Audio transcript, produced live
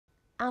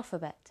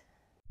Alphabet.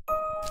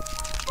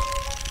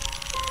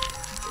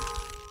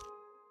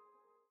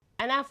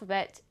 An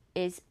alphabet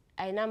is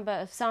a number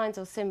of signs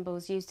or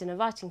symbols used in a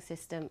writing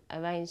system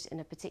arranged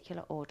in a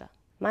particular order.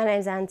 My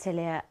name's Anne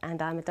Tillier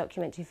and I'm a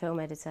documentary film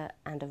editor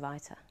and a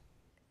writer.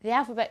 The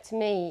alphabet to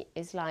me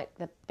is like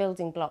the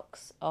building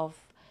blocks of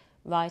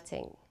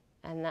writing,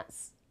 and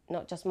that's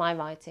not just my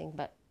writing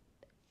but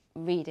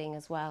reading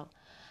as well,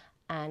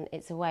 and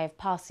it's a way of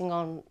passing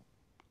on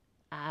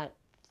our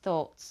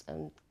thoughts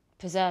and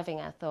preserving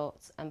our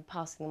thoughts and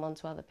passing them on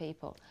to other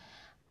people,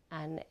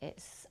 and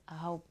it's a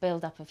whole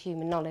build-up of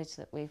human knowledge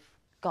that we've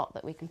got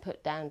that we can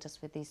put down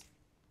just with these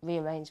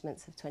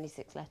rearrangements of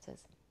 26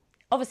 letters.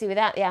 Obviously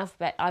without the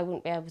alphabet I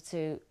wouldn't be able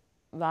to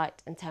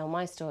write and tell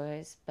my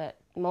stories, but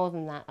more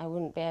than that I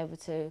wouldn't be able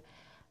to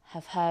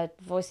have heard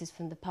voices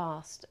from the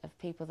past of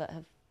people that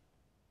have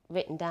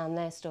written down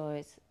their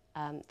stories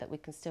that we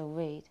can still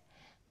read.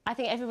 I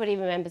think everybody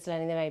remembers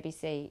learning their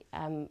ABC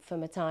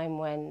from a time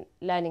when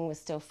learning was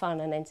still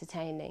fun and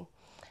entertaining,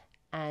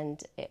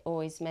 and it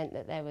always meant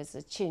that there was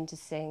a tune to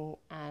sing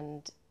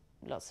and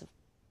lots of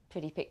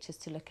pretty pictures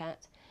to look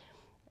at.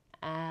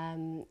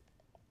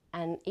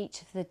 And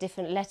each of the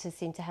different letters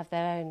seemed to have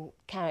their own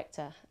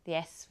character. The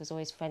S was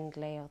always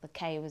friendly, or the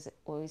K was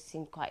always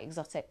seemed quite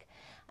exotic,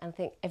 and I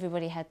think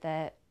everybody had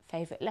their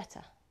favourite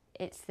letter.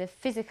 It's the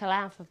physical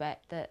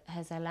alphabet that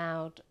has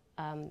allowed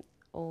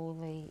all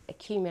the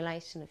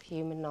accumulation of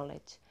human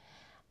knowledge.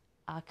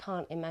 I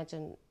can't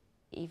imagine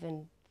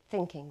even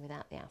thinking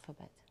without the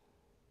alphabet.